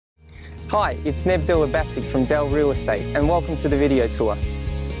Hi, it's Neb Dilabasic from Dell Real Estate and welcome to the video tour.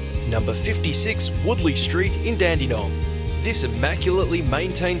 Number 56 Woodlee Street in Dandenong. This immaculately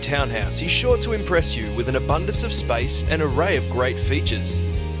maintained townhouse is sure to impress you with an abundance of space and array of great features.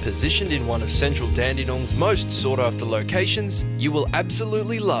 Positioned in one of central Dandenong's most sought-after locations, you will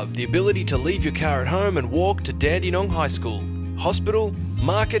absolutely love the ability to leave your car at home and walk to Dandenong High School, hospital,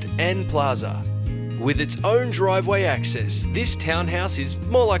 market and plaza. With its own driveway access, this townhouse is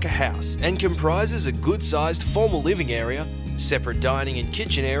more like a house and comprises a good-sized formal living area, separate dining and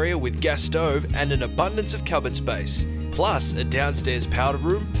kitchen area with gas stove and an abundance of cupboard space, plus a downstairs powder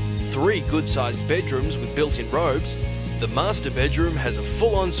room, 3 good-sized bedrooms with built-in robes. The master bedroom has a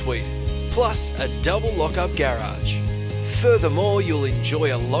full ensuite, plus a double lock-up garage. Furthermore, you'll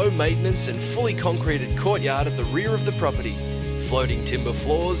enjoy a low-maintenance and fully concreted courtyard at the rear of the property, floating timber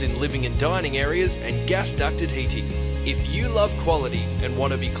floors in living and dining areas and gas-ducted heating. If you love quality and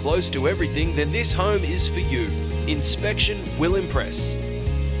want to be close to everything, then this home is for you. Inspection will impress.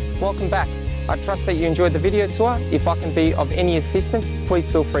 Welcome back. I trust that you enjoyed the video tour. If I can be of any assistance, please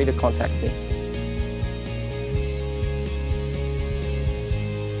feel free to contact me.